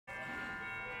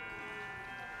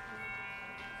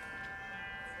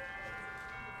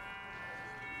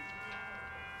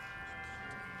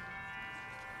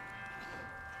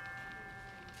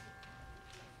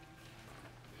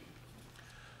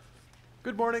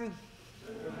Good morning.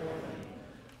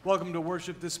 Welcome to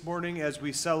worship this morning as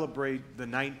we celebrate the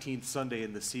 19th Sunday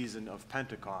in the season of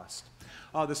Pentecost.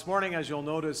 This morning, as you'll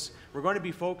notice, we're going to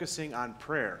be focusing on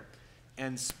prayer,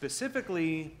 and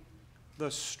specifically the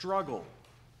struggle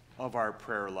of our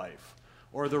prayer life,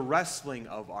 or the wrestling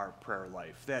of our prayer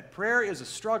life. That prayer is a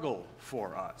struggle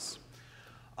for us.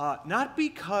 Not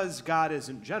because God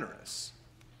isn't generous.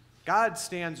 God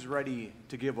stands ready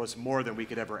to give us more than we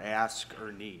could ever ask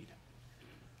or need.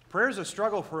 Prayer is a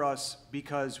struggle for us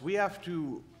because we have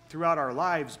to, throughout our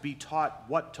lives, be taught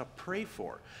what to pray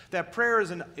for. That prayer is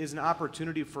an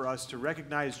opportunity for us to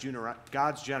recognize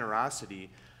God's generosity,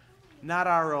 not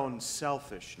our own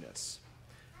selfishness.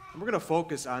 And we're going to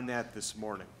focus on that this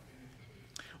morning.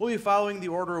 We'll be following the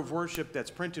order of worship that's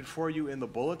printed for you in the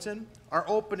bulletin. Our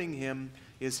opening hymn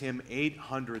is hymn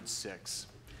 806.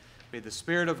 May the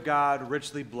Spirit of God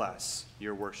richly bless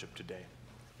your worship today.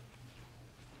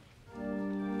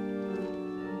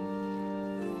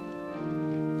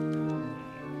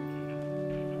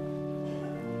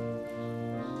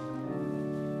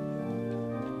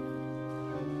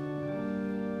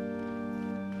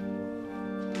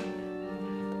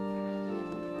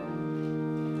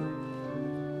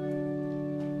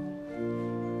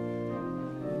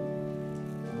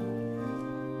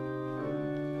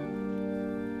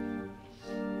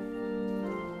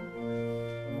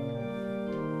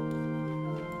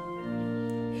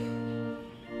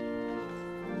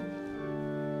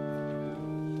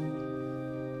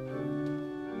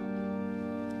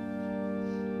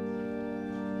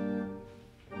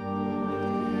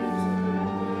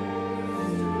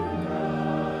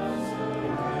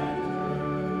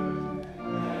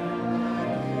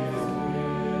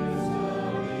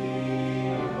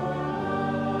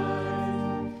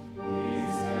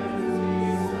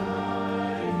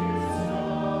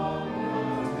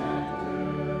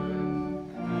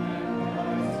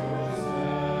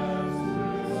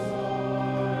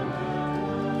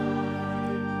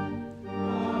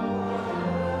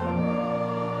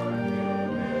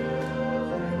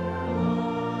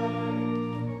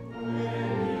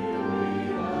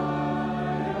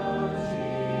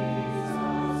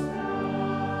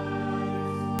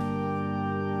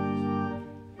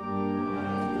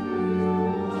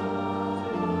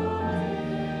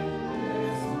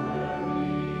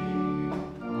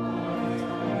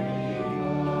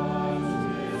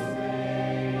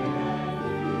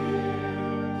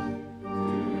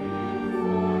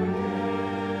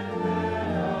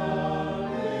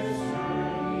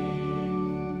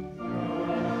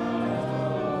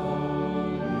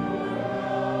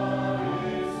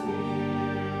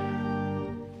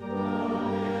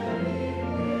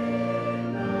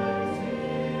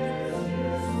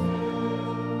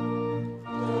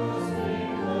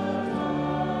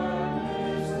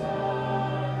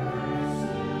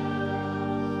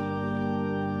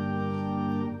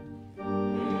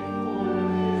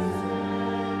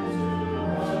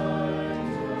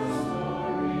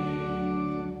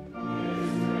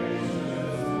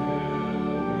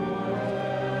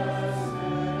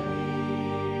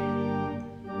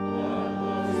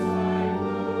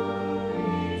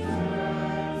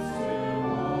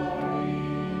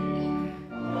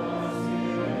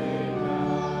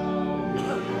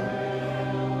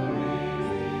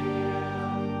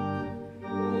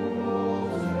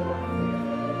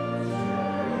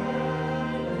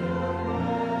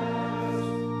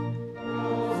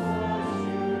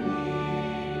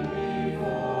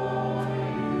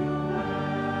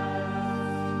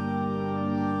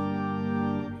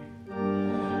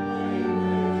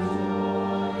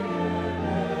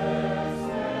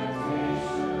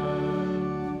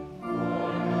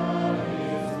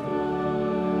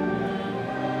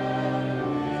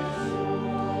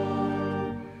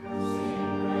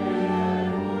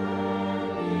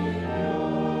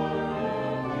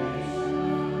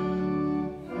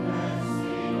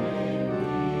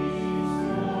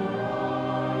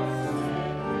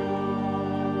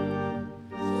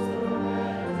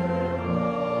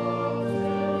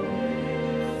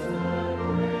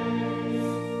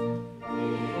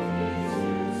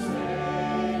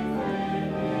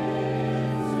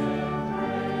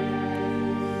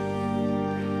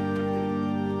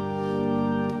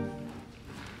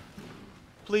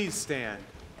 Please stand.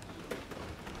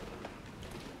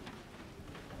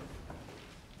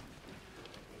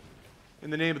 In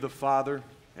the name of the Father,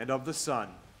 and of the Son,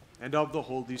 and of the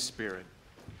Holy Spirit.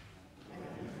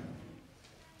 Amen.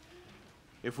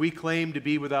 If we claim to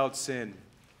be without sin,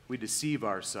 we deceive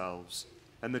ourselves,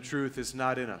 and the truth is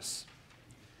not in us.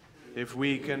 If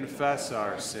we confess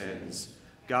our sins,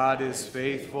 God is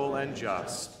faithful and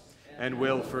just, and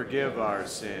will forgive our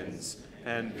sins,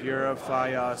 and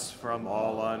purify us from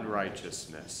all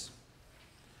unrighteousness.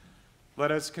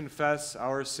 Let us confess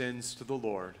our sins to the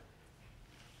Lord.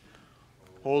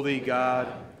 Holy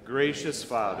God, gracious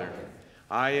Father,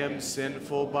 I am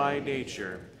sinful by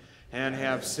nature, and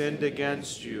have sinned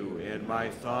against you in my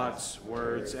thoughts,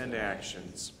 words, and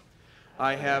actions.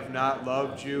 I have not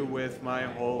loved you with my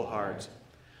whole heart.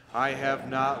 I have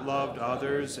not loved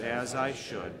others as I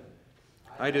should.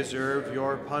 I deserve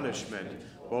your punishment,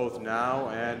 both now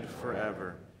and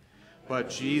forever. But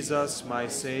Jesus, my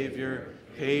Savior,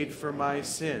 paid for my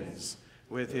sins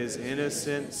with his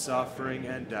innocent suffering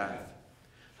and death.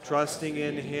 Trusting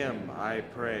in him, I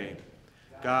pray,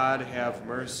 God, have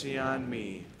mercy on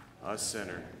me, a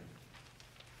sinner.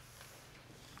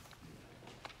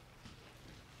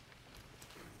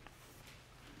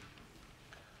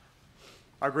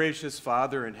 Our gracious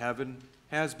Father in heaven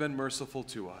has been merciful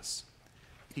to us.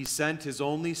 He sent his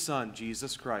only Son,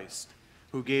 Jesus Christ,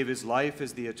 who gave his life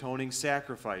as the atoning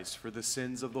sacrifice for the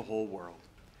sins of the whole world.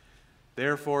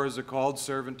 Therefore, as a called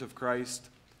servant of Christ,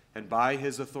 and by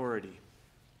his authority,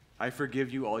 I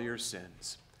forgive you all your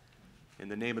sins. In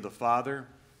the name of the Father,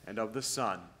 and of the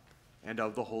Son, and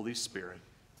of the Holy Spirit.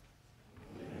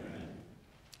 Amen.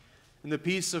 In the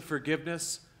peace of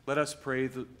forgiveness, let us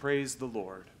praise the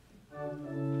Lord.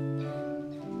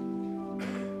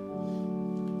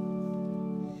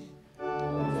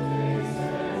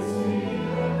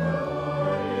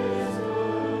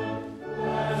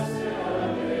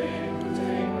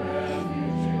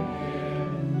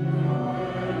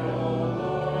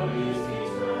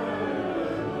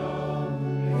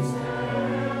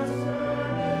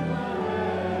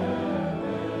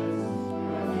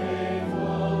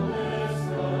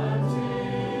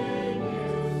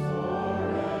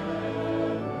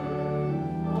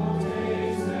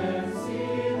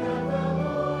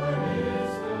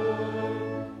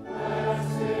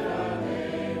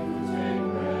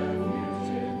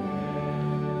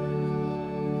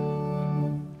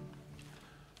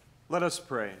 Let us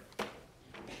pray.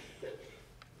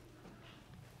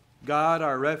 God,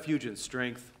 our refuge and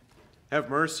strength, have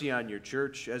mercy on your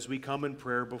church as we come in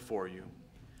prayer before you.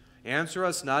 Answer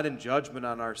us not in judgment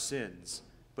on our sins,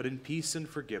 but in peace and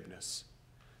forgiveness.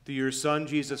 Through your Son,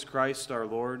 Jesus Christ, our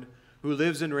Lord, who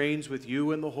lives and reigns with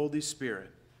you in the Holy Spirit,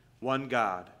 one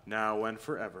God, now and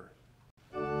forever.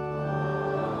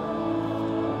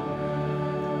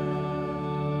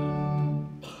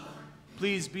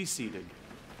 Please be seated.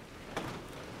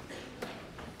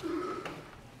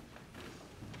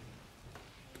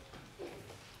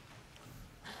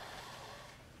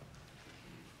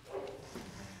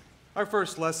 Our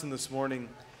first lesson this morning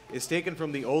is taken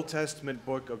from the Old Testament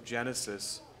book of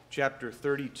Genesis, chapter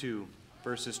 32,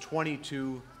 verses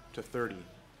 22 to 30.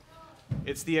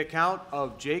 It's the account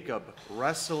of Jacob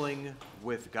wrestling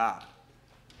with God.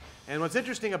 And what's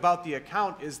interesting about the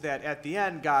account is that at the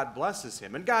end, God blesses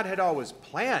him. And God had always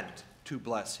planned to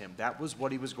bless him. That was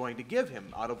what he was going to give him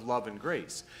out of love and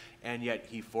grace. And yet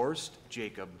he forced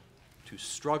Jacob to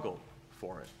struggle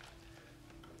for it.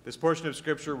 This portion of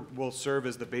Scripture will serve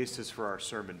as the basis for our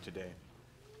sermon today.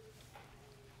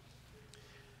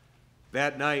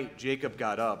 That night, Jacob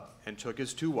got up and took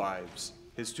his 2 wives,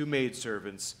 his 2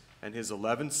 maidservants, and his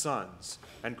 11 sons,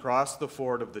 and crossed the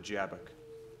ford of the Jabbok.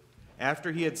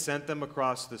 After he had sent them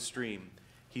across the stream,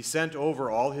 he sent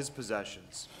over all his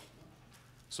possessions.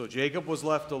 So Jacob was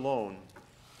left alone,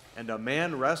 and a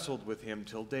man wrestled with him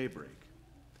till daybreak.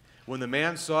 When the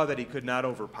man saw that he could not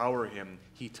overpower him,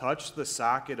 he touched the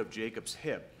socket of Jacob's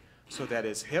hip, so that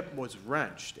his hip was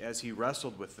wrenched as he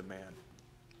wrestled with the man.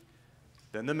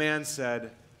 Then the man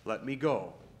said, "Let me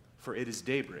go, for it is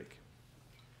daybreak."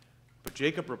 But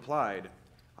Jacob replied,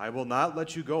 "I will not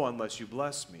let you go unless you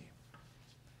bless me."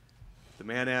 The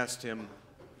man asked him,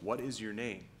 "What is your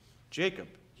name?" "Jacob,"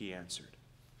 he answered.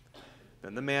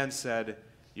 Then the man said,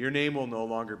 "Your name will no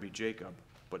longer be Jacob,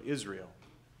 but Israel,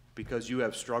 because you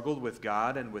have struggled with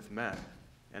God and with men,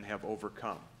 and have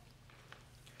overcome."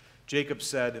 Jacob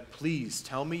said, "Please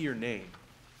tell me your name."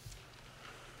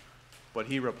 But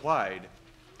he replied,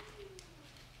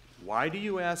 "Why do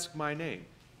you ask my name?"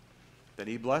 Then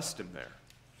he blessed him there.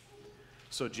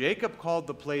 So Jacob called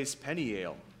the place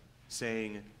Peniel,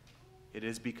 saying, "It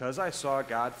is because I saw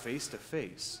God face to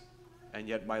face, and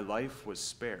yet my life was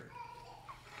spared."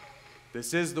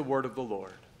 This is the word of the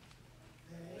Lord.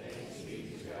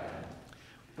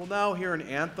 We'll now hear an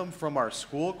anthem from our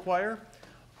school choir.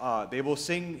 They will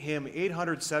sing hymn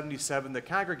 877. The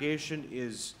congregation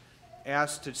is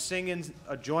asked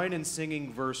to join in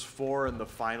singing verse 4 in the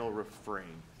final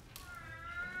refrain.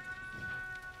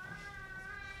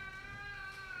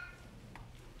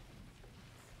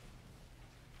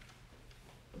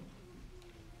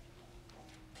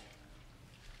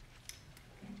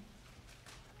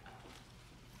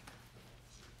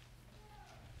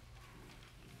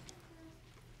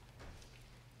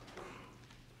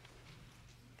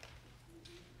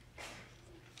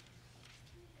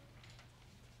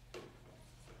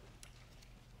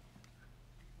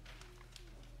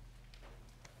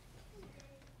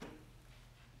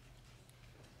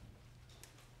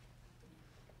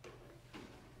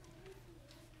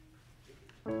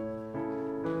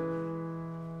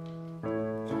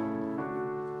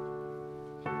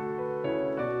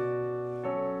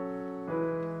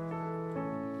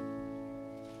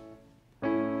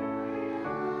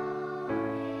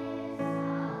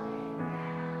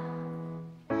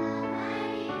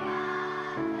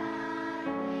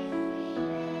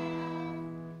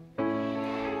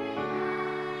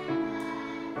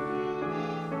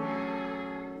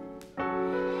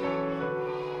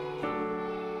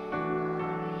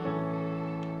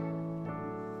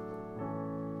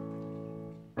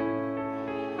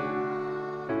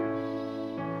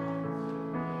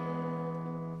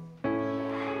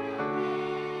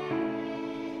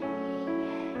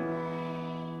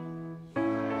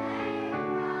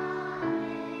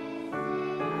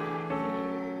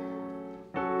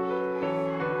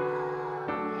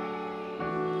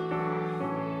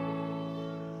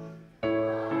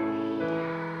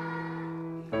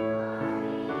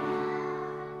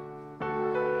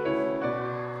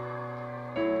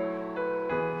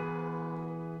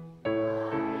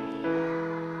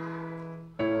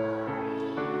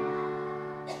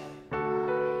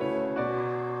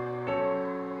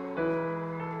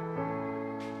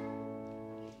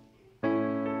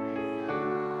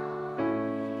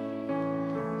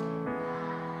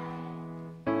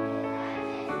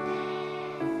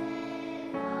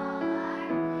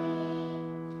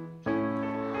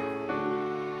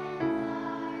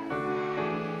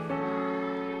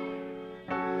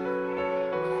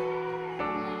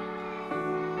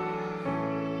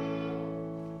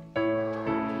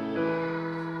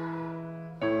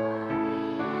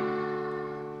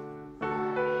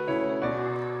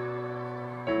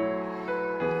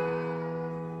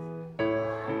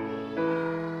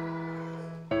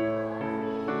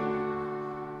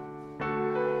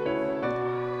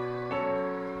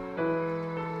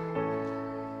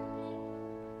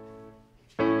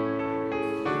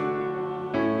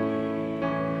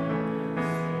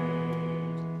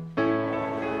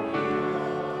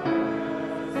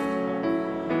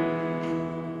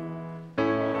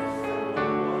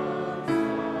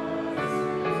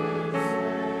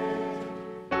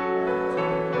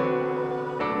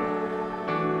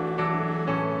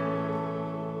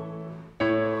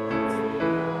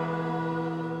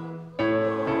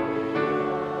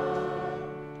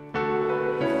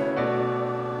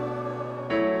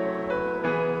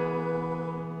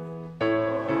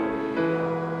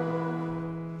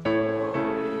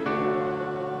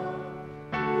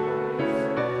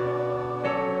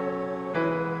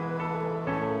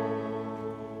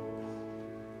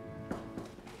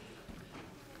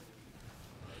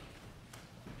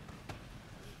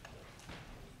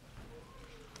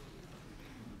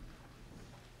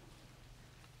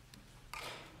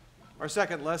 Our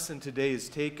second lesson today is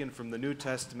taken from the New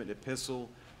Testament epistle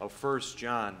of 1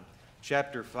 John,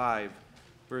 chapter 5,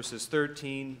 verses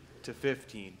 13 to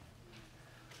 15.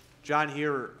 John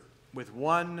here, with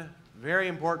one very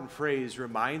important phrase,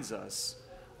 reminds us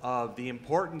of the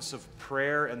importance of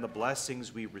prayer and the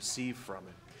blessings we receive from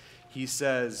it. He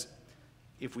says,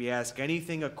 if we ask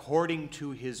anything according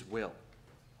to his will.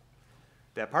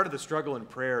 That part of the struggle in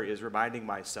prayer is reminding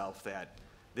myself that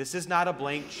this is not a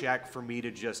blank check for me to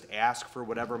just ask for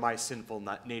whatever my sinful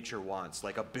nature wants,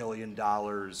 like $1 billion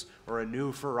or a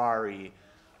new Ferrari.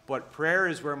 But prayer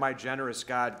is where my generous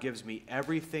God gives me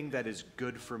everything that is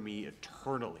good for me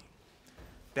eternally.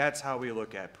 That's how we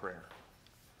look at prayer.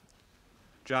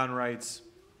 John writes,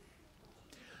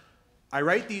 I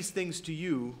write these things to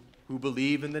you who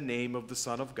believe in the name of the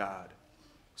Son of God,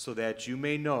 so that you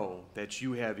may know that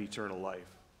you have eternal life.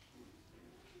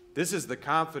 This is the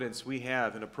confidence we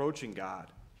have in approaching God,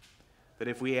 that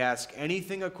if we ask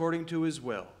anything according to his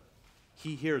will,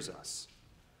 he hears us.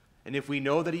 And if we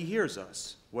know that he hears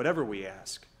us, whatever we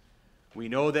ask, we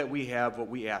know that we have what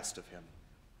we asked of him.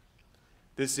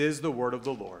 This is the word of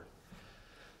the Lord.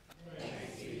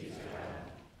 Thanks be to God.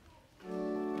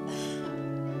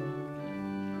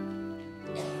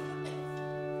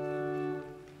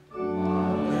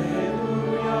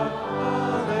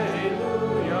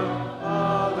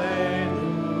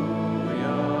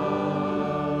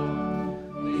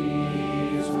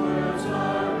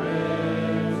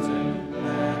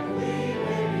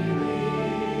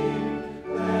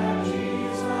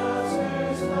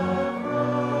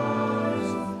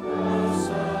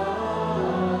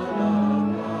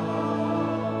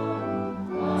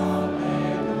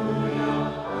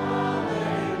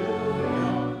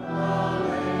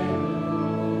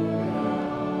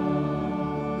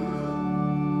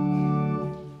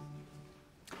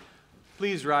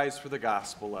 Please rise for the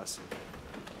gospel lesson.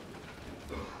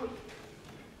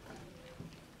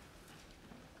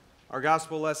 Our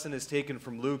gospel lesson is taken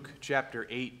from Luke chapter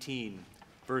 18,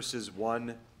 verses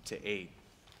 1 to 8.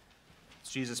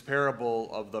 It's Jesus' parable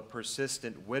of the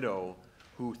persistent widow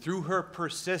who, through her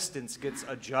persistence, gets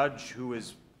a judge who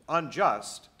is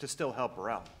unjust to still help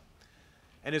her out.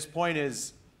 And his point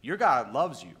is, your God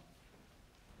loves you.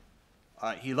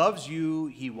 He loves you.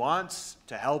 He wants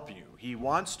to help you. He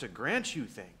wants to grant you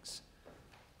things.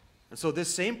 And so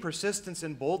this same persistence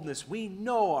and boldness, we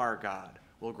know our God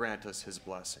will grant us his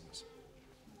blessings.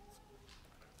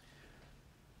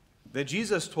 Then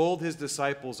Jesus told his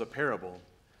disciples a parable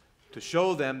to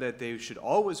show them that they should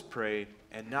always pray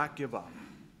and not give up.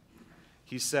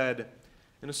 He said,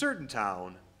 in a certain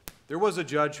town, there was a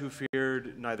judge who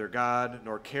feared neither God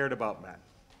nor cared about men.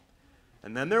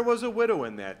 And then there was a widow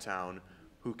in that town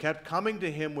who kept coming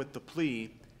to him with the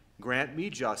plea, grant me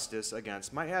justice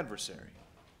against my adversary.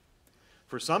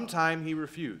 For some time he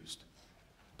refused.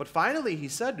 But finally he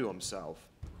said to himself,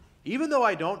 even though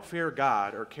I don't fear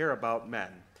God or care about men,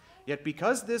 yet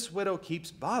because this widow keeps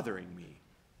bothering me,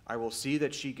 I will see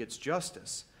that she gets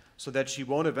justice, so that she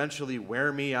won't eventually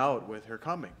wear me out with her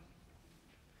coming.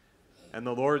 And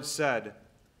the Lord said,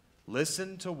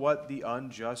 listen to what the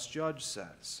unjust judge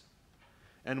says.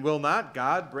 And will not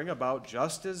God bring about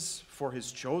justice for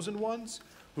his chosen ones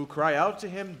who cry out to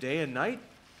him day and night?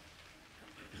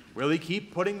 Will he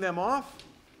keep putting them off?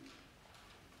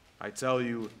 I tell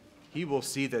you, he will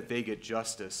see that they get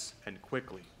justice, and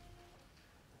quickly.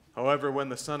 However, when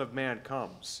the Son of Man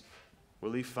comes,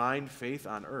 will he find faith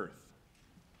on earth?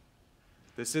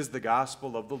 This is the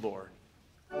gospel of the Lord.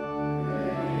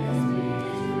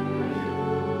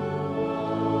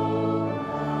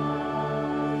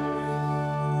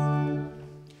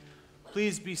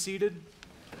 Please be seated.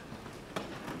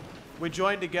 We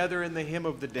join together in the hymn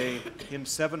of the day, hymn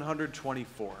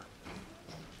 724.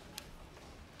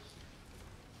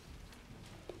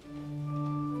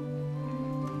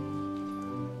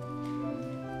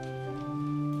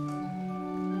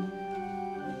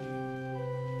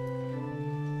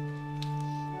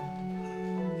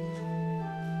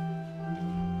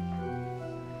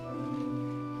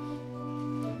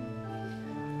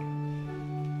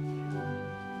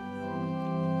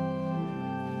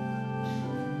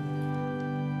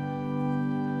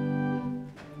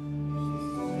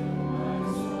 Thanks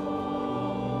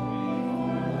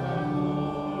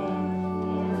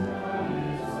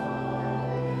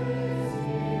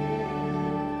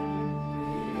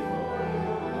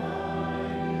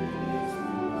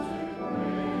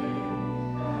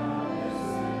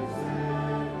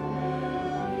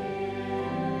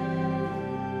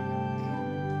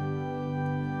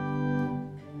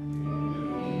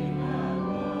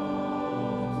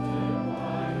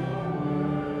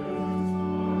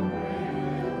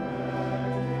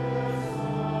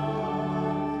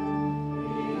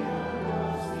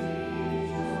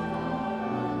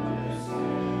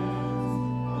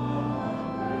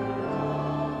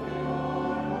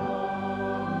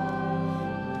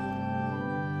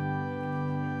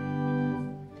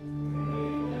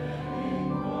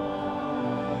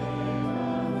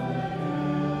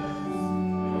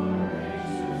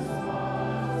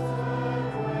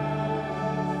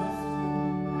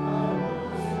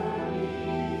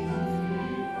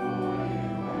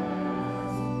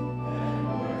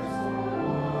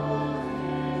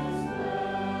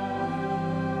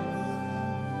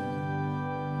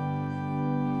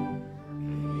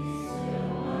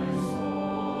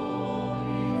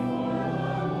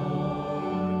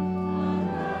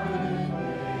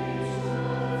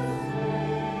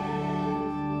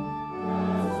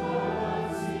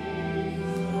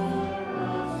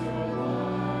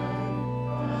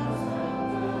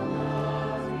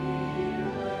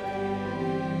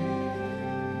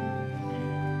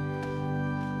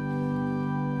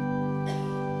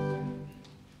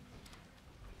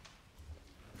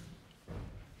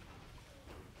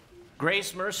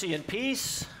Grace, mercy, and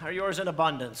peace are yours in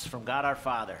abundance from God our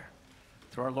Father,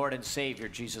 through our Lord and Savior,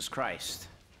 Jesus Christ.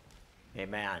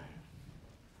 Amen.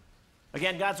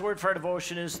 Again, God's word for our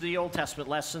devotion is the Old Testament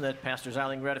lesson that Pastor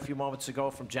Zeiling read a few moments ago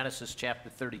from Genesis chapter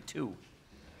 32.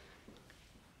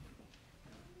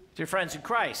 Dear friends in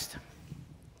Christ,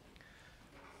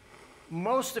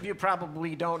 most of you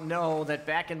probably don't know that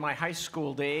back in my high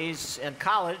school days and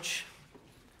college,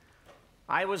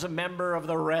 I was a member of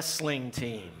the wrestling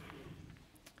team.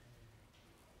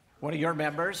 One of your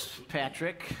members,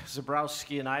 Patrick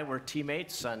Zabrowski, and I were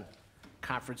teammates on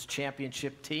conference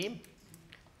championship team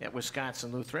at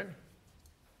Wisconsin Lutheran.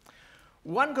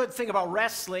 One good thing about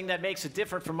wrestling that makes it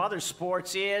different from other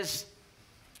sports is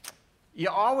you're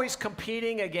always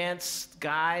competing against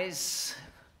guys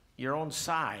your own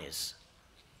size.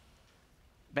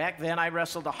 Back then, I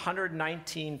wrestled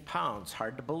 119 pounds.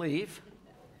 Hard to believe.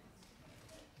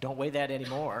 Don't weigh that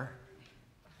anymore.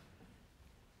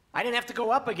 I didn't have to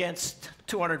go up against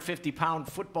 250-pound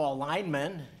football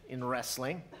linemen in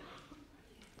wrestling.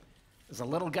 As a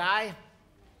little guy,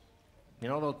 you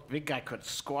know, the big guy could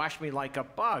squash me like a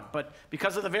bug. But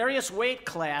because of the various weight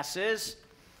classes,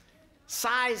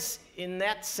 size in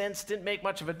that sense didn't make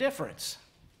much of a difference.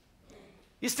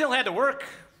 You still had to work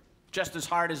just as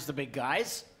hard as the big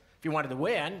guys if you wanted to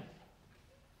win.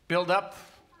 Build up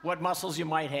what muscles you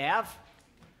might have.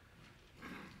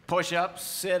 Push-ups,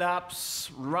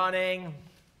 sit-ups, running,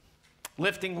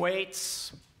 lifting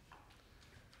weights.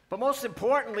 But most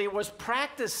importantly was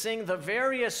practicing the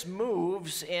various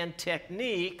moves and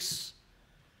techniques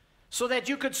so that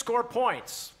you could score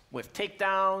points with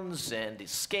takedowns and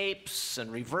escapes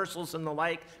and reversals and the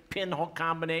like, pinhole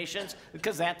combinations,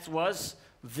 because that was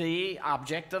the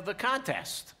object of the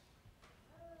contest.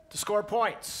 To score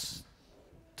points,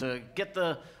 to get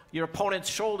your opponent's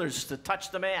shoulders to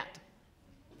touch the mat.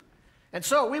 And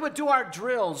so we would do our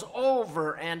drills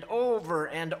over and over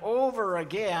and over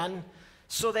again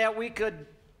so that we could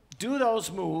do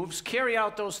those moves, carry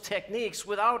out those techniques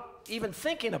without even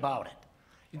thinking about it.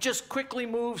 You just quickly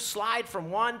move, slide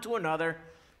from one to another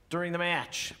during the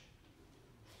match.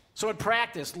 So in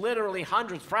practice, literally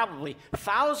hundreds, probably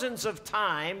thousands of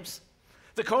times,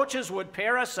 the coaches would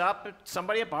pair us up with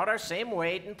somebody about our same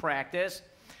weight in practice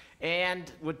and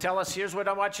would tell us, here's what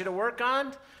I want you to work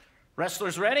on.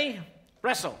 Wrestlers ready?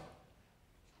 Wrestle.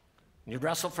 You'd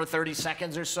wrestle for 30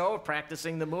 seconds or so,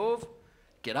 practicing the move.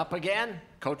 Get up again.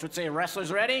 Coach would say,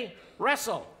 wrestlers ready?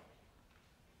 Wrestle.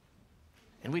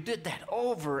 And we did that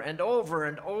over and over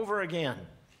and over again.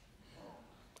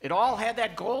 It all had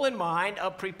that goal in mind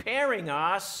of preparing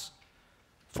us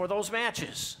for those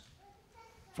matches,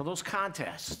 for those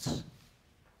contests.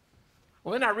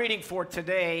 Well, in our reading for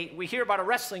today, we hear about a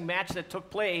wrestling match that took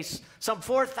place some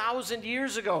 4,000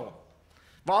 years ago.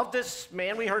 Involved this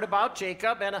man we heard about,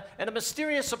 Jacob, and a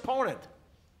mysterious opponent.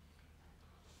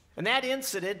 And that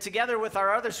incident, together with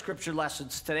our other scripture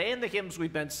lessons today and the hymns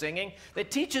we've been singing,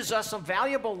 that teaches us some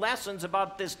valuable lessons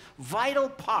about this vital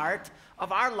part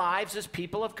of our lives as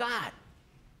people of God,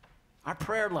 our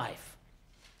prayer life.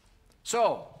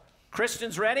 So,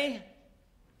 Christians ready?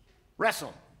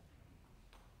 Wrestle.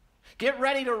 Get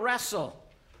ready to wrestle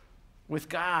with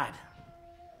God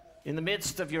in the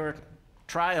midst of your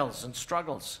trials and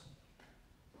struggles.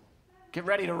 Get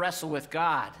ready to wrestle with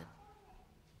God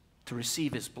to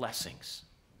receive his blessings.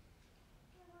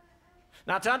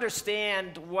 Now, to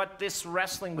understand what this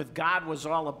wrestling with God was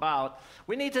all about,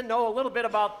 we need to know a little bit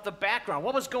about the background.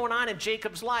 What was going on in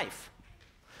Jacob's life?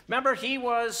 Remember, he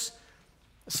was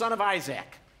the son of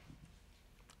Isaac,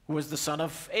 who was the son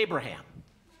of Abraham.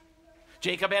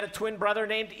 Jacob had a twin brother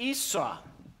named Esau.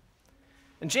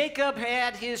 And Jacob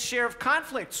had his share of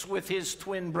conflicts with his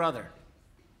twin brother.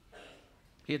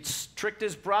 He had tricked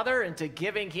his brother into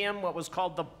giving him what was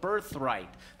called the birthright.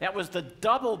 That was the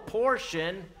double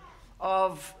portion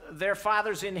of their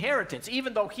father's inheritance,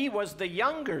 even though he was the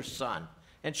younger son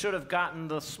and should have gotten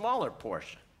the smaller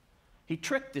portion. He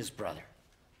tricked his brother.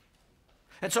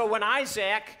 And so when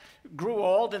Isaac grew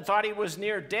old and thought he was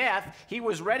near death, he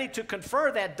was ready to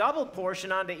confer that double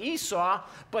portion onto Esau,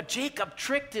 but Jacob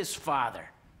tricked his father,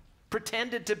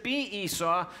 pretended to be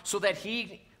Esau so that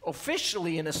he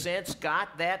officially, in a sense,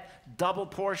 got that double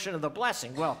portion of the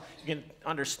blessing. Well, you can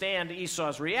understand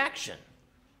Esau's reaction.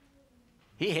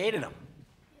 He hated him.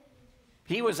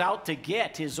 He was out to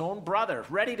get his own brother,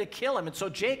 ready to kill him. And so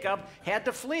Jacob had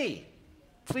to flee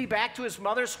back to his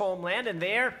mother's homeland, and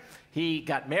there he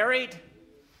got married.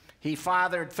 He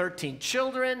fathered 13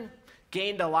 children,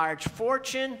 gained a large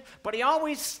fortune, but he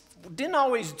didn't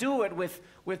always do it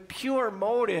with pure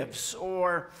motives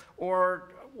or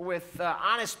with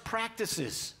honest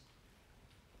practices.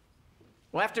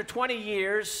 Well, after 20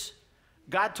 years,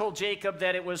 God told Jacob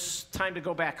that it was time to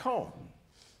go back home.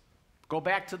 Go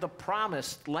back to the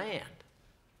promised land,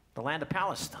 the land of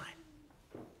Palestine.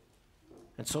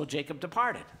 And so Jacob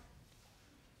departed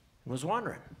and was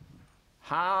wondering,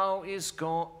 how is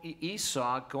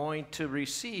Esau going to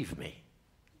receive me?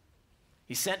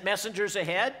 He sent messengers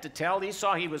ahead to tell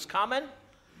Esau he was coming,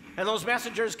 and those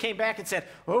messengers came back and said,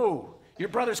 oh, your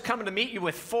brother's coming to meet you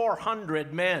with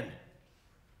 400 men.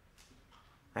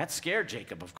 That scared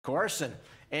Jacob, of course,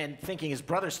 and thinking his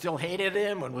brother still hated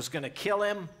him and was going to kill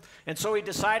him. And so he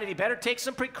decided he better take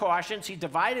some precautions. He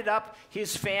divided up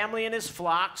his family and his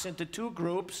flocks into two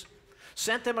groups,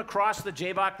 sent them across the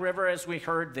Jabbok River, as we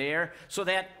heard there, so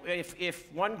that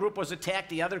if one group was attacked,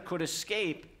 the other could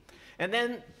escape. And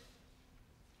then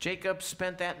Jacob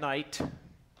spent that night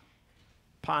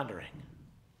pondering,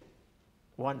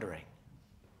 wondering,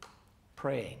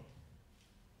 praying.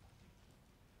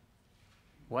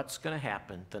 What's going to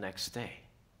happen the next day?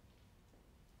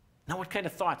 Now, what kind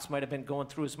of thoughts might have been going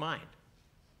through his mind?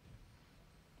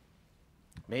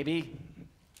 Maybe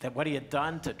that what he had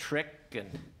done to trick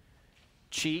and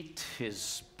cheat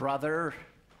his brother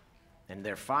and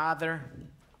their father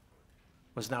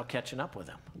was now catching up with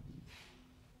him.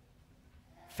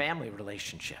 Family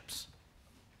relationships.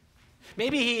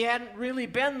 Maybe he hadn't really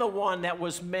been the one that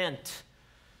was meant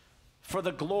for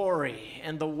the glory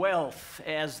and the wealth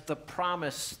as the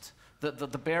promised, the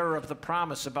bearer of the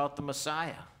promise about the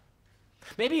Messiah.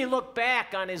 Maybe he looked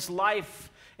back on his life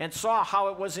and saw how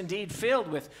it was indeed filled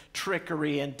with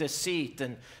trickery and deceit,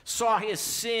 and saw his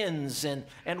sins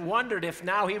and wondered if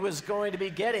now he was going to be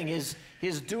getting his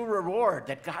due reward,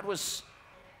 that God was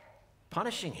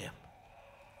punishing him.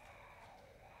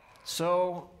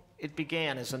 So it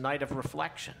began as a night of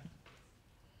reflection,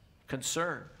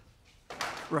 concern.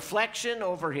 Reflection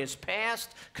over his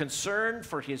past, concern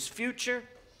for his future.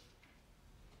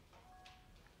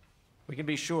 We can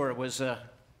be sure it was a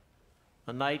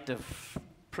night of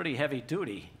pretty heavy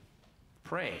duty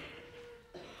praying.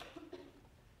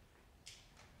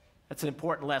 That's an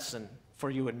important lesson for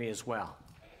you and me as well.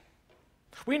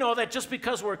 We know that just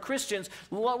because we're Christians,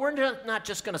 we're not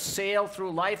just going to sail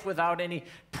through life without any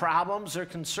problems or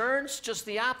concerns, just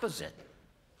the opposite.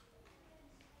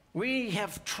 We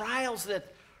have trials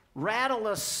that rattle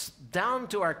us down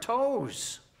to our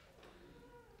toes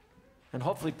and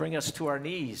hopefully bring us to our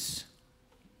knees.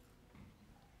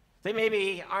 They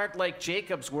maybe aren't like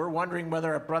Jacob's were, wondering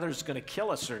whether our brother's going to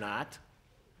kill us or not.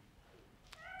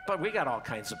 But we got all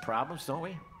kinds of problems, don't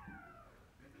we?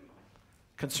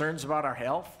 Concerns about our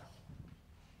health.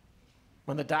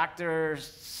 When the doctor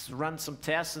run some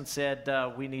tests and said,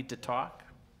 we need to talk.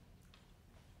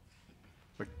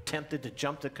 We're tempted to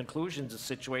jump to conclusions in a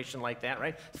situation like that,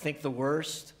 right? Think the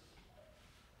worst.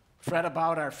 Fret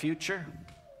about our future.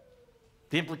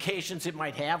 The implications it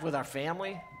might have with our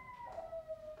family.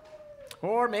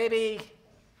 Or maybe,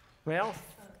 well,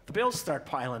 the bills start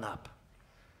piling up.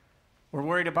 We're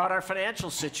worried about our financial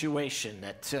situation,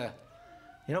 that,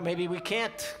 maybe we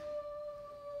can't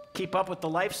keep up with the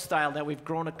lifestyle that we've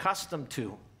grown accustomed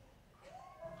to.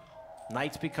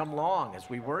 Nights become long as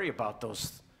we worry about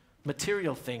those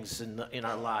material things in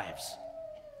our lives.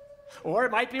 Or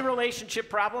it might be relationship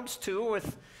problems too,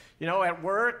 with, at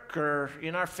work or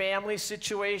in our family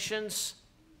situations,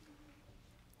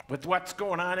 with what's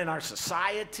going on in our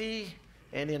society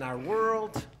and in our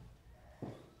world.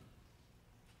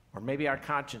 Or maybe our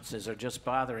consciences are just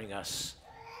bothering us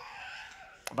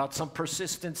about some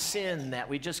persistent sin that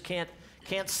we just can't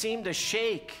seem to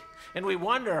shake. And we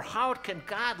wonder, how can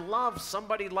God love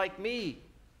somebody like me?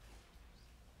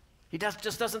 He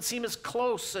just doesn't seem as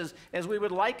close as we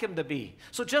would like him to be.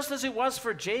 So just as it was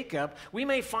for Jacob, we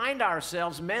may find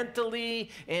ourselves mentally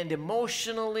and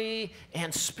emotionally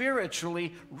and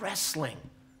spiritually wrestling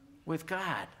with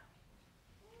God.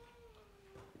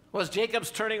 Well, as Jacob's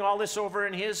turning all this over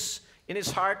in his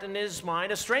heart and his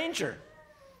mind, a stranger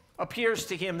appears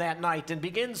to him that night and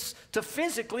begins to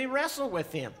physically wrestle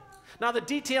with him. Now, the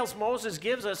details Moses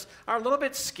gives us are a little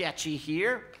bit sketchy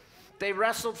here. They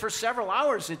wrestled for several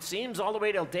hours, it seems, all the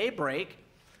way till daybreak.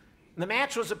 The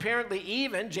match was apparently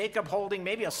even, Jacob holding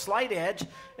maybe a slight edge.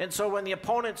 And so when the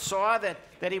opponent saw that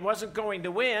he wasn't going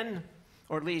to win,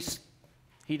 or at least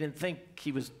he didn't think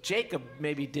he was, Jacob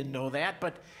maybe didn't know that,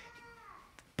 but the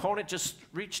opponent just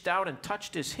reached out and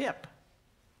touched his hip,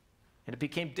 and it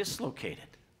became dislocated.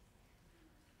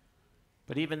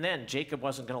 But even then, Jacob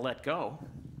wasn't going to let go.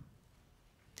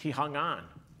 He hung on.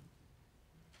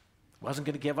 Wasn't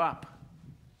going to give up.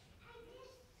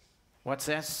 What's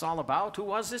this all about? Who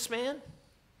was this man?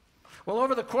 Well,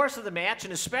 over the course of the match,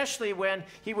 and especially when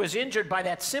he was injured by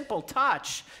that simple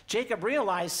touch, Jacob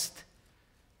realized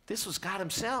this was God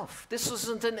himself. This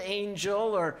wasn't an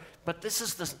angel, but this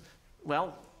is the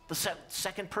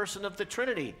second person of the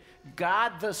Trinity,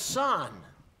 God the Son,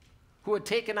 who had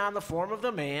taken on the form of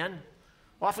the man,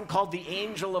 often called the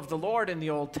angel of the Lord in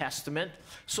the Old Testament,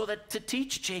 so that to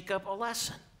teach Jacob a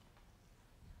lesson.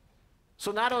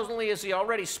 So not only is he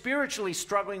already spiritually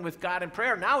struggling with God in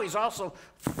prayer, now he's also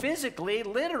physically,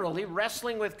 literally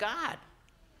wrestling with God.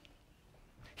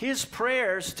 His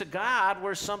prayers to God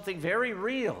were something very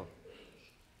real,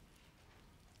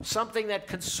 something that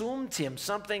consumed him,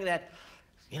 something that,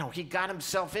 he got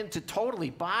himself into totally,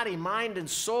 body, mind, and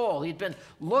soul. He'd been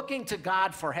looking to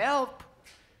God for help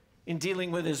in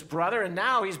dealing with his brother, and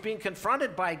now he's being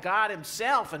confronted by God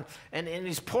himself, and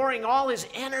he's pouring all his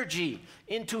energy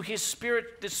into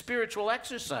the spiritual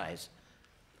exercise.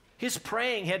 His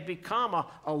praying had become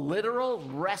a literal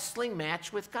wrestling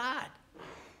match with God.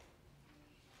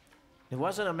 It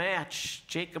wasn't a match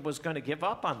Jacob was going to give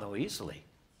up on, though, easily.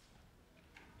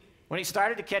 When he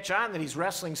started to catch on that he's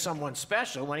wrestling someone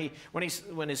special, when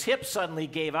his hip suddenly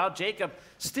gave out, Jacob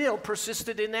still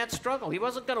persisted in that struggle. He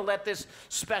wasn't going to let this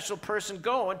special person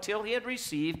go until he had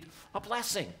received a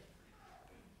blessing.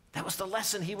 That was the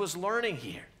lesson he was learning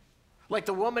here. Like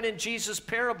the woman in Jesus'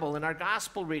 parable in our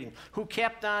gospel reading, who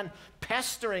kept on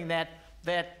pestering that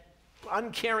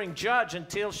uncaring judge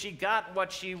until she got what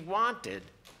she wanted.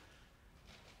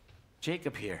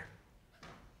 Jacob here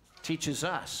teaches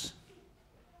us,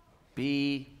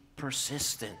 be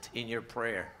persistent in your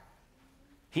prayer.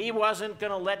 He wasn't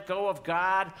going to let go of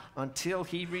God until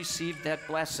he received that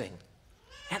blessing.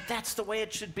 And that's the way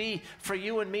it should be for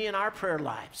you and me in our prayer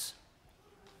lives.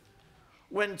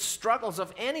 When struggles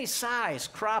of any size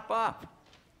crop up,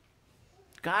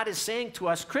 God is saying to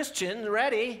us, Christian,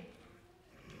 ready?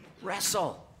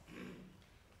 Wrestle.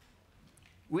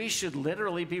 We should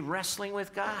literally be wrestling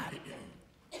with God.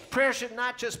 Prayer should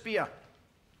not just be a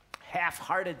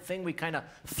half-hearted thing we kind of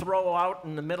throw out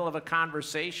in the middle of a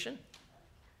conversation.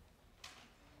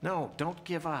 No, don't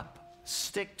give up.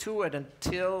 Stick to it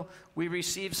until we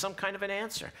receive some kind of an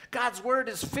answer. God's word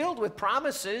is filled with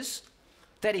promises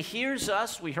that he hears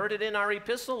us. We heard it in our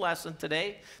epistle lesson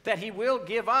today, that he will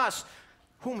give us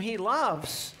whom he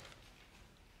loves.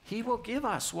 He will give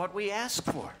us what we ask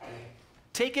for.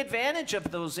 Take advantage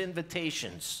of those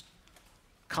invitations.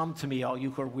 Come to me, all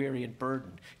you who are weary and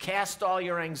burdened. Cast all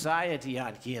your anxiety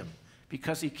on him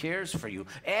because he cares for you.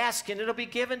 Ask and it'll be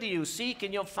given to you. Seek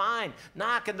and you'll find.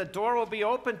 Knock and the door will be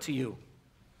open to you.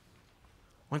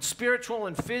 When spiritual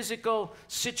and physical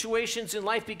situations in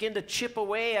life begin to chip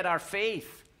away at our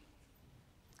faith,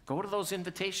 go to those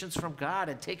invitations from God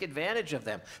and take advantage of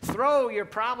them. Throw your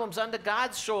problems onto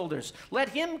God's shoulders. Let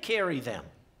him carry them.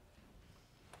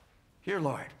 Here,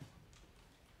 Lord.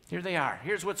 Here they are.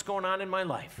 Here's what's going on in my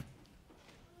life.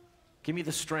 Give me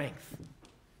the strength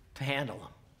to handle them.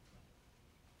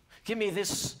 Give me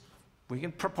this. We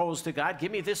can propose to God.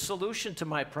 Give me this solution to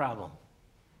my problem.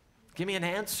 Give me an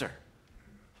answer.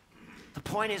 The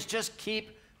point is just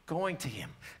keep going to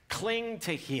him. Cling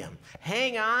to him.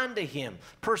 Hang on to him.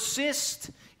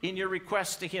 Persist in your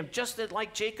request to him, just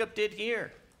like Jacob did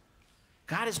here.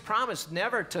 God has promised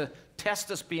never to test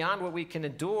us beyond what we can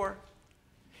endure.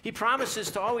 He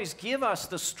promises to always give us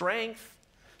the strength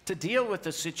to deal with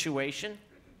the situation.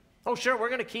 Oh, sure, we're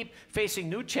going to keep facing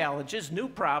new challenges, new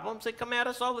problems. They come at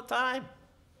us all the time.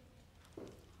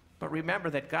 But remember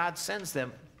that God sends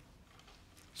them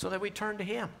so that we turn to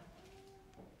him,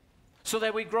 so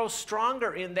that we grow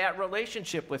stronger in that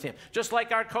relationship with him. Just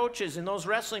like our coaches in those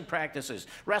wrestling practices.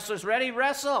 Wrestlers ready?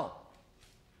 Wrestle.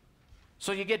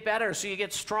 So you get better, so you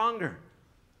get stronger,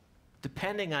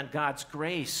 depending on God's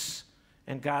grace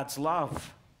and God's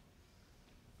love.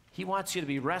 He wants you to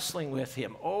be wrestling with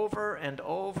him over and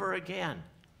over again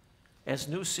as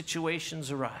new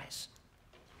situations arise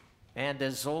and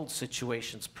as old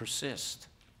situations persist.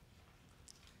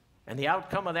 And the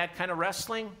outcome of that kind of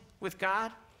wrestling with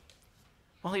God,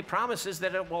 well, he promises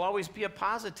that it will always be a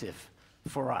positive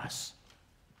for us.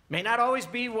 May not always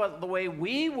be the way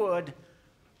we would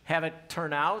have it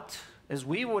turn out, as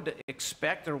we would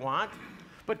expect or want,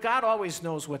 but God always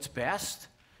knows what's best.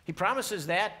 He promises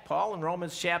that, Paul, in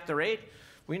Romans chapter 8.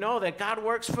 We know that God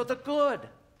works for the good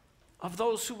of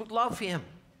those who love him.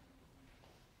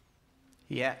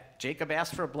 Jacob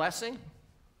asked for a blessing,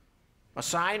 a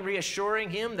sign reassuring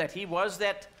him that he was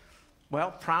that,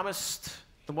 promised,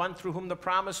 the one through whom the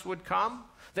promise would come,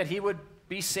 that he would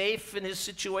be safe in his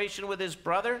situation with his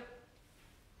brother.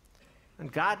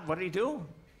 And God, what did he do?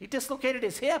 He dislocated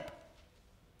his hip.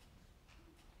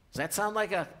 Does that sound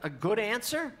like a good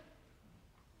answer?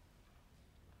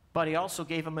 But he also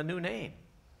gave him a new name.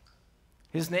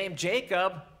 His name,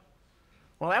 Jacob,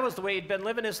 well, that was the way he'd been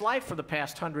living his life for the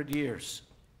past 100 years.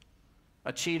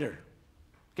 A cheater,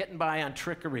 getting by on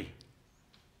trickery.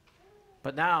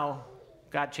 But now,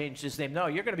 God changed his name. No,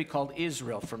 you're going to be called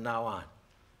Israel from now on.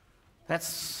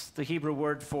 That's the Hebrew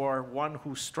word for one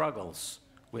who struggles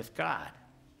with God.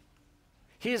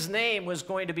 His name was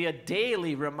going to be a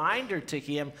daily reminder to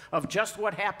him of just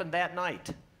what happened that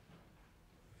night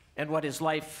and what his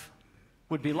life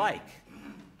would be like.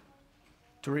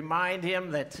 To remind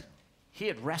him that he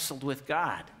had wrestled with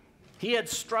God. He had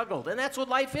struggled. And that's what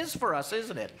life is for us,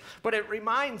 isn't it? But it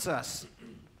reminds us,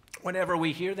 whenever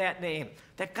we hear that name,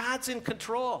 that God's in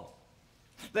control.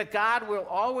 That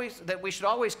that we should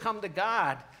always come to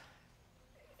God.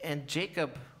 And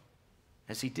Jacob,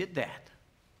 as he did that,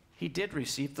 he did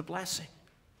receive the blessing.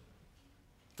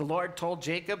 The Lord told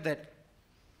Jacob that,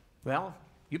 well,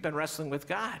 you've been wrestling with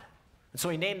God. And so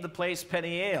he named the place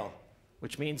Peniel,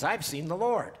 which means I've seen the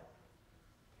Lord.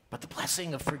 But the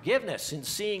blessing of forgiveness in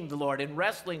seeing the Lord, in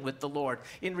wrestling with the Lord,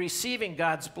 in receiving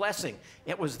God's blessing,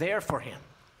 it was there for him.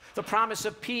 The promise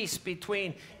of peace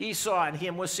between Esau and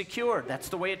him was secured. That's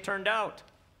the way it turned out.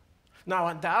 Now,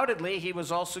 undoubtedly, he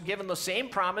was also given the same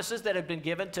promises that had been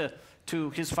given to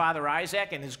his father Isaac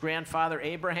and his grandfather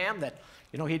Abraham, that,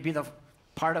 he'd be the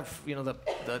part of,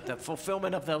 the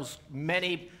fulfillment of those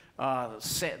many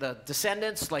the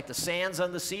descendants, like the sands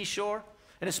on the seashore,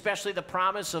 and especially the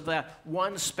promise of that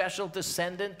one special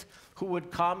descendant who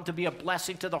would come to be a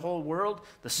blessing to the whole world,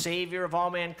 the Savior of all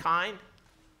mankind.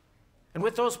 And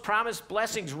with those promised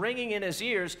blessings ringing in his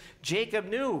ears, Jacob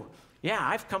knew,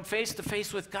 I've come face to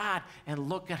face with God, and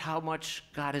look at how much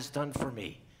God has done for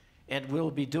me and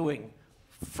will be doing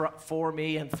for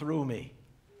me and through me.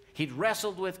 He'd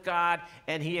wrestled with God,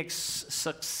 and he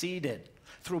succeeded.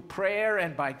 Through prayer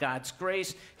and by God's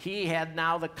grace, he had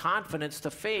now the confidence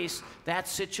to face that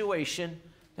situation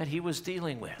that he was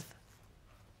dealing with.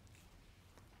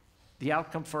 The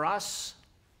outcome for us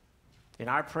in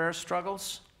our prayer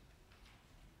struggles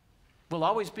will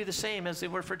always be the same as they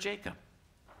were for Jacob.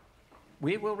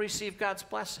 We will receive God's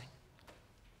blessing.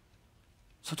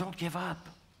 So don't give up.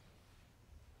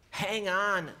 Hang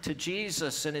on to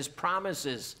Jesus and his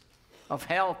promises of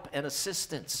help and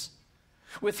assistance.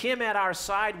 With him at our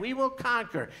side, we will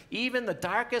conquer even the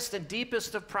darkest and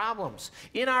deepest of problems.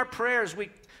 In our prayers, we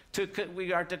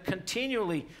are to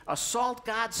continually assault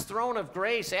God's throne of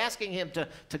grace, asking him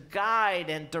to guide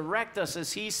and direct us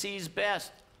as he sees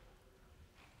best.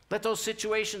 Let those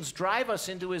situations drive us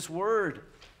into his word,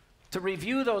 to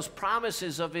review those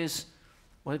promises of his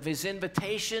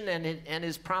invitation and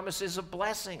his promises of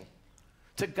blessing,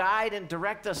 to guide and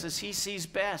direct us as he sees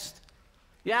best.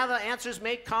 Yeah, the answers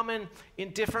may come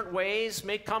in different ways,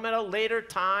 may come at a later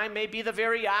time, may be the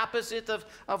very opposite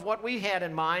of what we had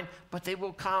in mind, but they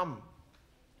will come.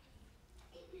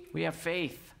 We have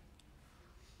faith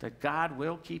that God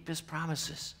will keep his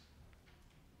promises.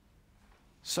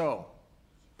 So,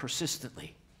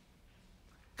 persistently,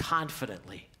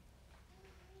 confidently,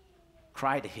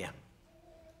 cry to him.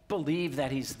 Believe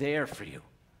that he's there for you.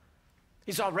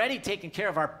 He's already taken care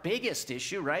of our biggest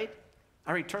issue, right?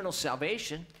 Our eternal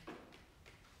salvation.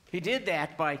 He did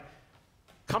that by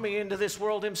coming into this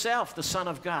world himself, the Son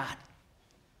of God,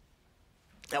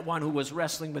 that one who was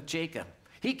wrestling with Jacob.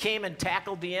 He came and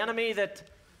tackled the enemy that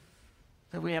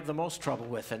we have the most trouble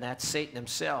with, and that's Satan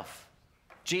himself.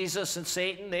 Jesus and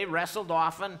Satan, they wrestled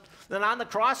often. Then on the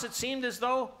cross, it seemed as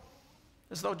though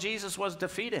Jesus was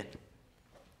defeated.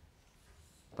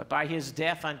 But by his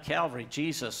death on Calvary,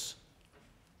 Jesus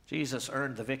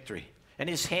earned the victory. And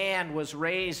his hand was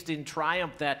raised in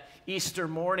triumph that Easter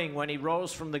morning when he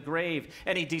rose from the grave,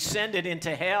 and he descended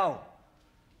into hell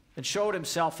and showed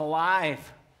himself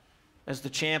alive as the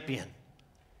champion.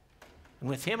 And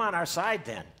with him on our side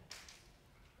then,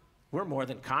 we're more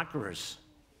than conquerors.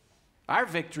 Our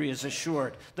victory is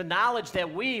assured. The knowledge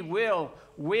that we will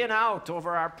win out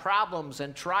over our problems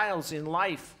and trials in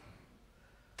life,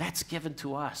 that's given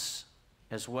to us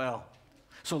as well.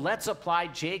 So let's apply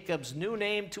Jacob's new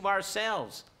name to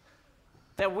ourselves,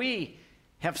 that we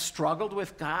have struggled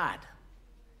with God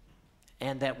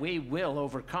and that we will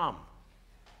overcome.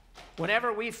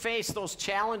 Whenever we face those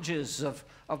challenges of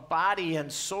body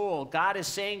and soul, God is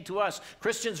saying to us,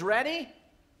 Christians, ready?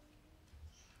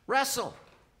 Wrestle.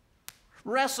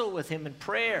 Wrestle with him in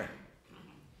prayer.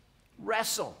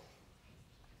 Wrestle.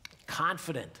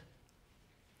 Confident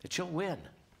that you'll win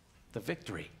the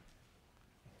victory.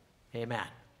 Amen.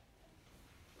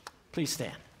 Please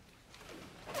stand.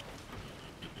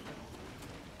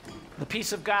 The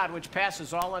peace of God, which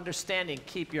passes all understanding,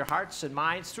 keep your hearts and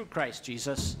minds through Christ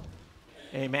Jesus.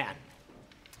 Amen.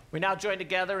 We now join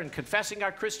together in confessing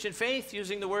our Christian faith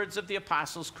using the words of the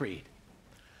Apostles' Creed.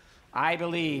 I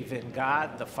believe in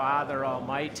God the Father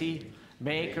Almighty,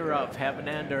 maker of heaven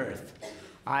and earth.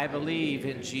 I believe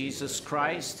in Jesus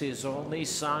Christ, his only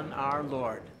Son, our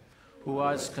Lord, who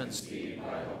was conceived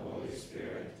by the Holy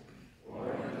Spirit, born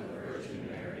of the Virgin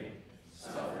Mary,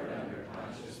 suffered under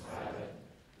Pontius Pilate,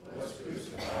 was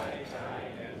crucified,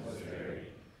 died, and was buried.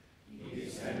 He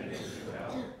descended into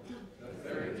hell. The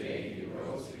third day he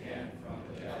rose again from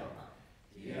the dead.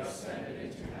 He ascended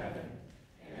into heaven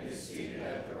and is seated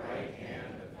at the right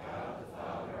hand of God the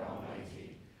Father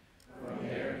Almighty. From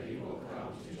there he will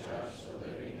come to judge the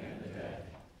living and the dead.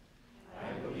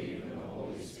 I believe in the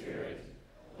Holy Spirit,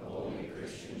 the holy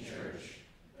Christian Church,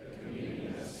 the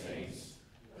communion of saints,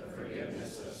 the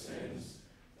forgiveness of sins,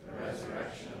 the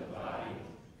resurrection of the body,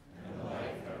 and the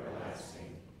life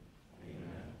everlasting.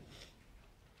 Amen.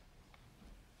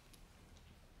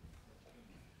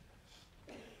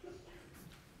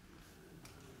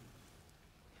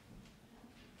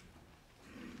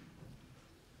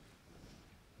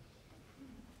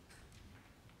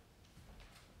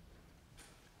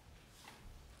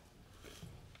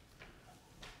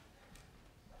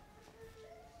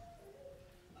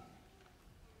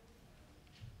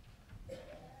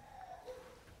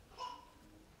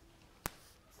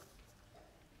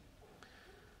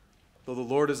 Though the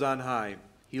Lord is on high,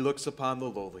 he looks upon the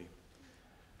lowly.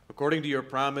 According to your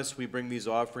promise, we bring these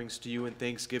offerings to you in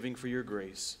thanksgiving for your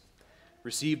grace.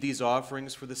 Receive these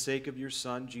offerings for the sake of your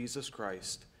Son, Jesus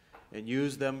Christ, and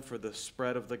use them for the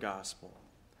spread of the gospel.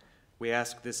 We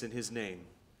ask this in his name.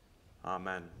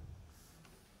 Amen.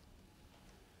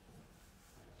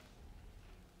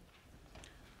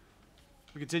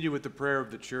 We continue with the prayer of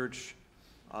the church.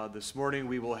 This morning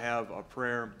we will have a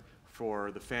prayer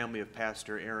for the family of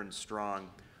Pastor Aaron Strong,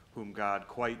 whom God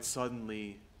quite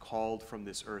suddenly called from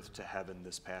this earth to heaven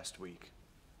this past week.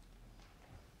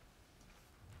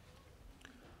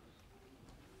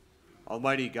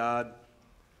 Almighty God,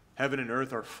 heaven and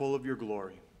earth are full of your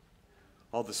glory.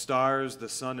 All the stars, the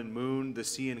sun and moon, the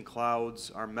sea and clouds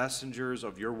are messengers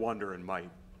of your wonder and might.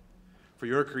 For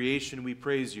your creation we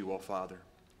praise you, O Father.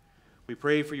 We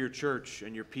pray for your church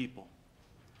and your people.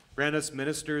 Grant us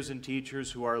ministers and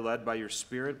teachers who are led by your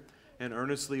Spirit and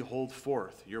earnestly hold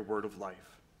forth your word of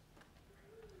life.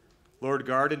 Lord,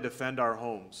 guard and defend our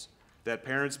homes, that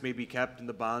parents may be kept in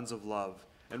the bonds of love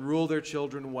and rule their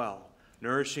children well,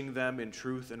 nourishing them in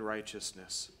truth and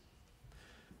righteousness.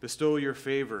 Bestow your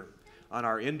favor on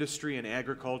our industry and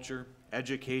agriculture,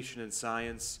 education and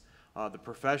science, the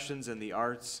professions and the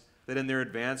arts, that in their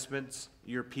advancements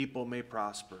your people may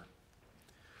prosper.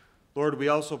 Lord, we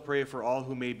also pray for all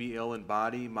who may be ill in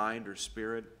body, mind, or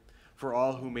spirit, for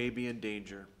all who may be in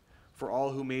danger, for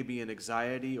all who may be in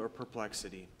anxiety or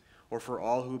perplexity, or for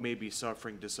all who may be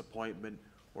suffering disappointment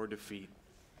or defeat.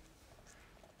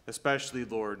 Especially,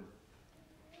 Lord,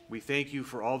 we thank you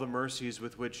for all the mercies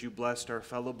with which you blessed our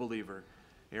fellow believer,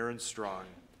 Aaron Strong,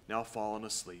 now fallen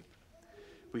asleep.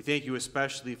 We thank you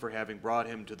especially for having brought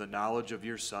him to the knowledge of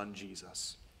your Son,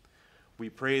 Jesus. We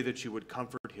pray that you would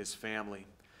comfort his family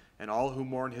and all who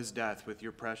mourn his death with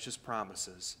your precious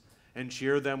promises, and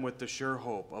cheer them with the sure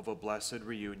hope of a blessed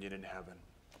reunion in heaven.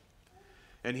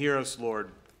 And hear us, Lord,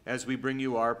 as we bring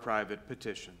you our private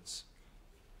petitions.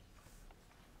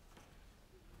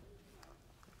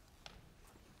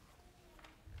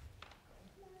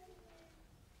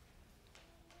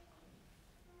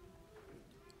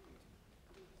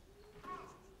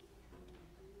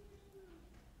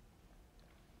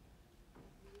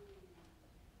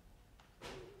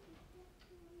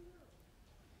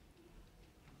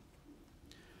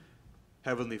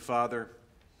 Heavenly Father,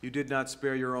 you did not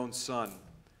spare your own Son,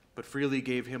 but freely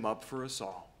gave him up for us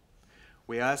all.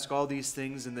 We ask all these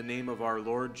things in the name of our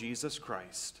Lord Jesus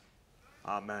Christ.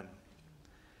 Amen.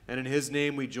 And in his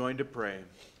name we join to pray.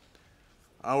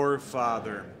 Our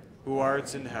Father, who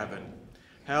art in heaven,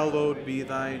 hallowed be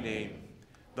thy name.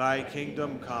 Thy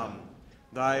kingdom come,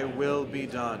 thy will be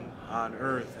done on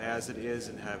earth as it is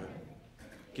in heaven.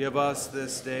 Give us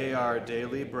this day our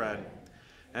daily bread,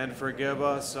 and forgive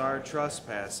us our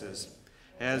trespasses,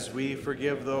 as we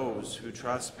forgive those who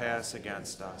trespass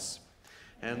against us.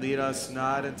 And lead us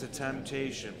not into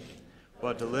temptation,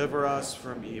 but deliver us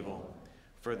from evil.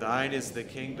 For thine is the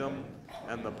kingdom,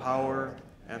 and the power,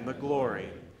 and the glory,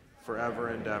 forever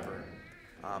and ever.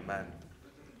 Amen.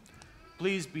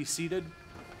 Please be seated.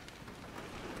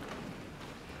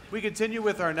 We continue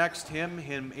with our next hymn,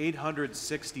 hymn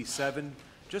 867.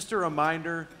 Just a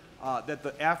reminder,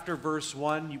 after verse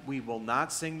 1, we will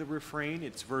not sing the refrain.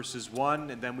 It's verses 1,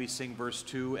 and then we sing verse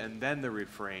 2, and then the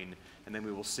refrain, and then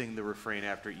we will sing the refrain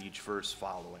after each verse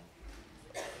following.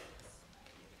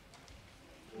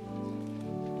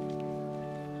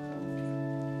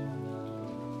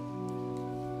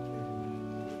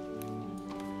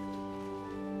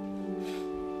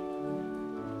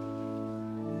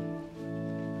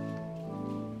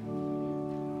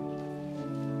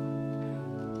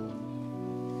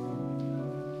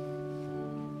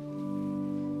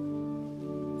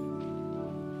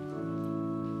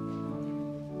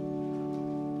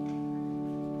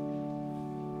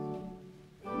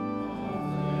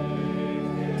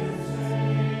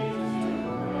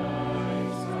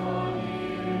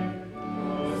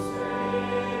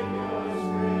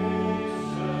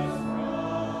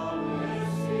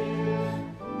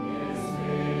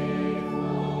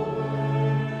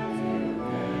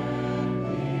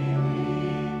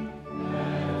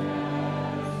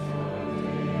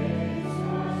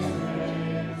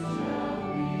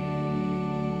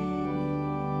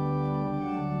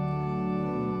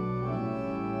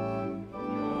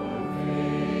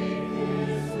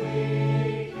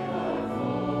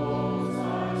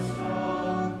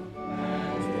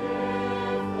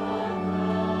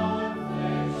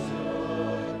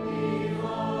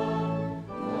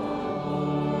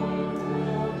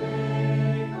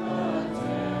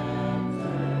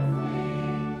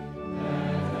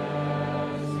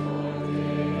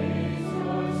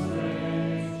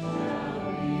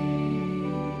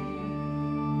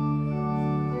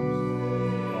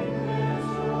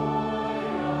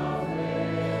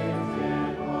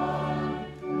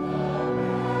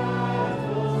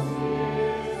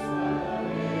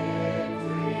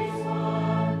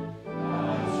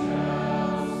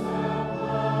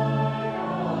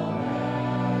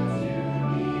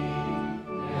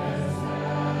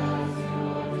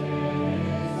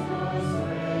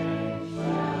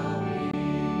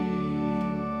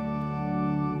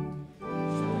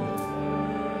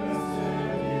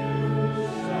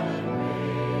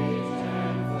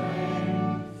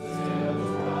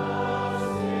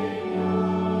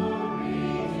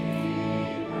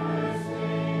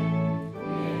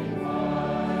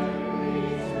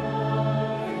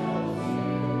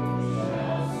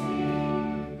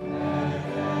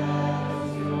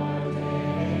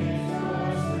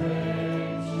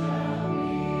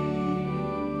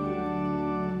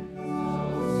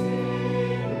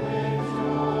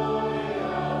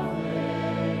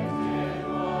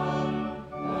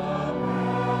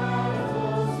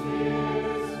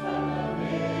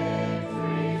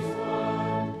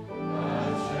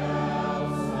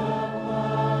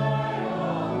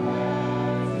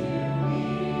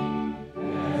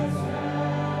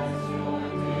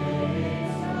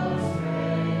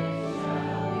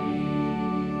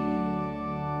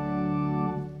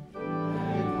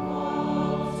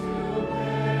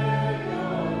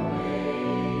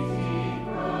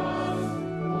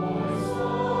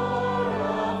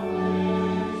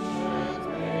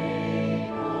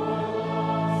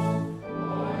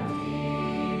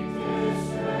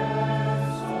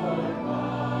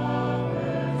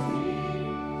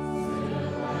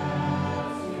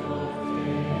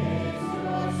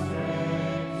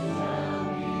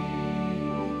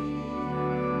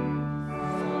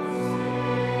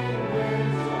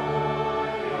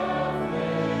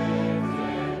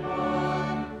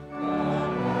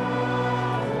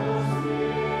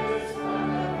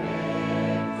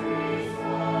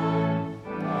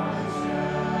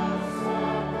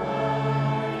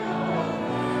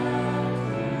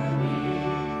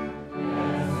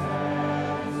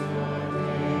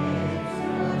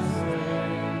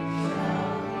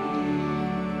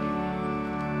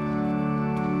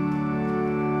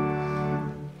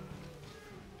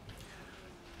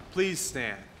 Please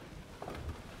stand.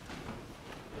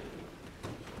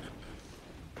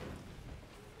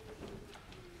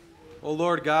 O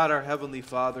Lord God, our Heavenly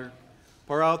Father,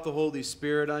 pour out the Holy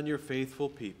Spirit on your faithful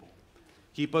people.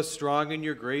 Keep us strong in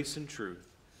your grace and truth.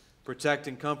 Protect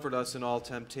and comfort us in all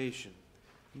temptation,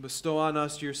 and bestow on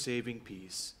us your saving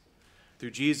peace.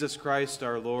 Through Jesus Christ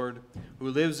our Lord, who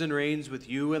lives and reigns with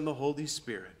you and the Holy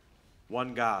Spirit,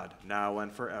 one God, now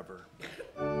and forever.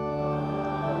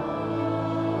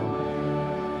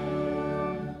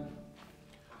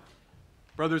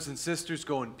 Brothers and sisters,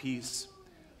 go in peace,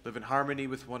 live in harmony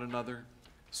with one another,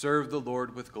 serve the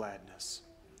Lord with gladness.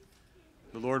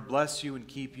 The Lord bless you and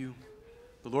keep you.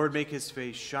 The Lord make his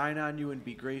face shine on you and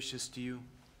be gracious to you.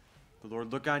 The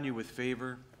Lord look on you with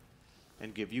favor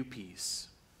and give you peace.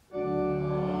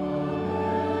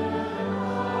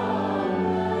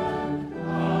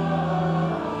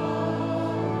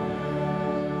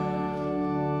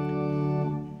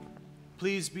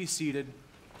 Please be seated.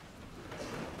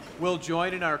 We'll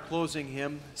join in our closing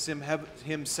hymn,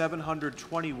 hymn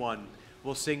 721.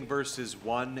 We'll sing verses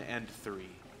 1 and 3.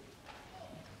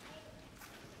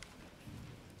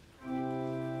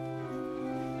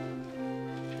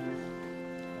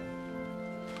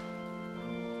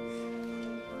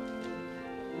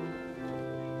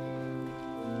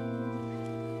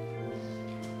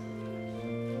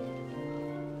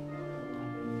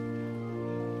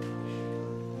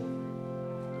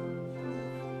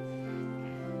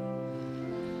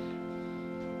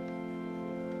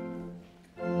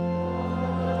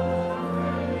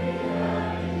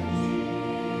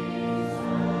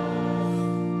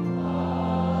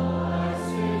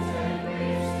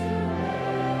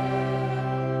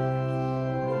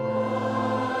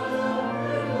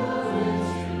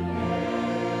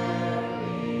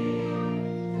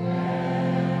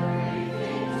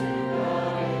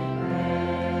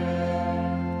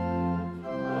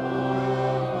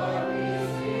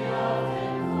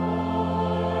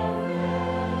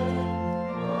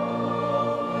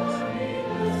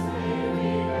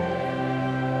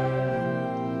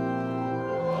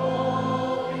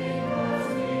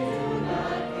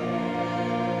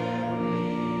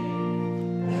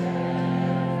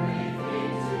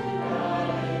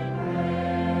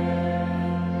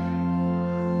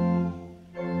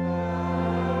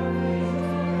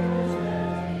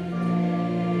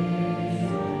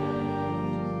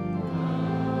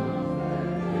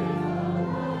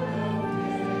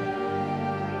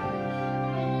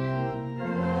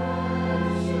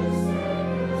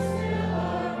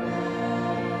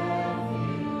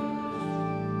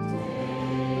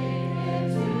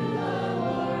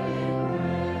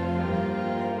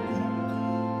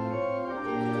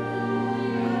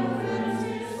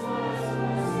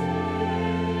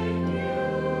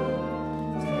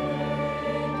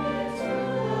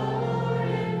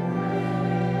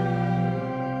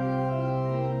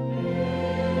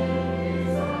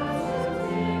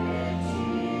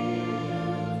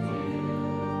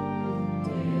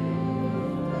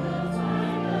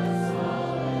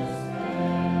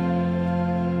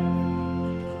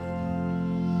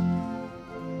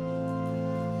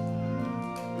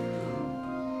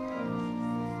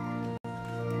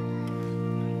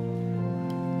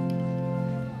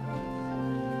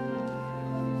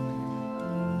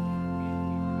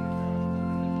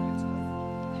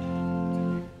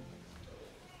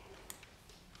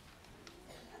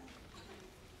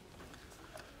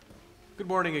 Good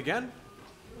morning again.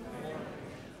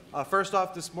 First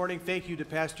off this morning, thank you to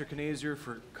Pastor Kneser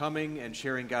for coming and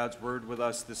sharing God's word with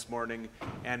us this morning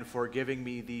and for giving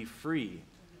me the free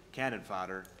cannon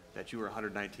fodder that you were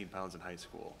 119 pounds in high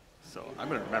school. So I'm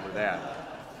going to remember that.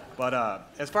 But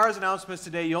as far as announcements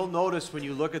today, you'll notice when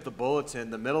you look at the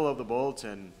bulletin, the middle of the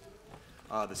bulletin,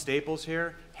 the staples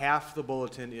here, half the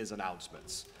bulletin is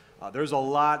announcements. There's a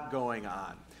lot going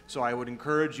on. So I would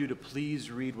encourage you to please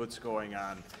read what's going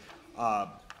on.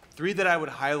 Three that I would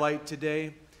highlight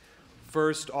today.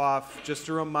 First off, just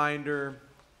a reminder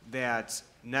that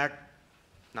not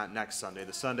next Sunday,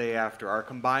 the Sunday after, our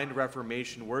combined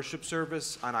Reformation worship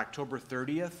service on October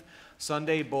 30th.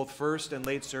 Sunday, both first and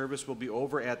late service will be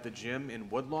over at the gym in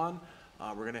Woodlawn.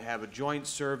 We're going to have a joint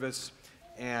service,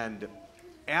 and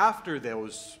after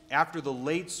the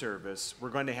late service, we're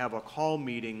going to have a call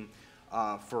meeting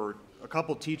for a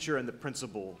couple teacher and the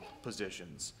principal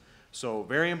positions. So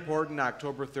very important,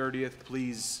 October 30th,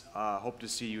 please hope to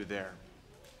see you there.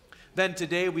 Then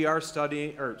today we're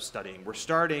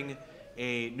starting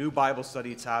a new Bible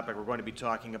study topic. We're going to be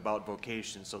talking about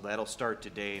vocation, so that'll start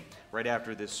today, right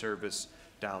after this service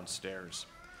downstairs.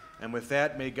 And with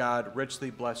that, may God richly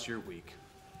bless your week.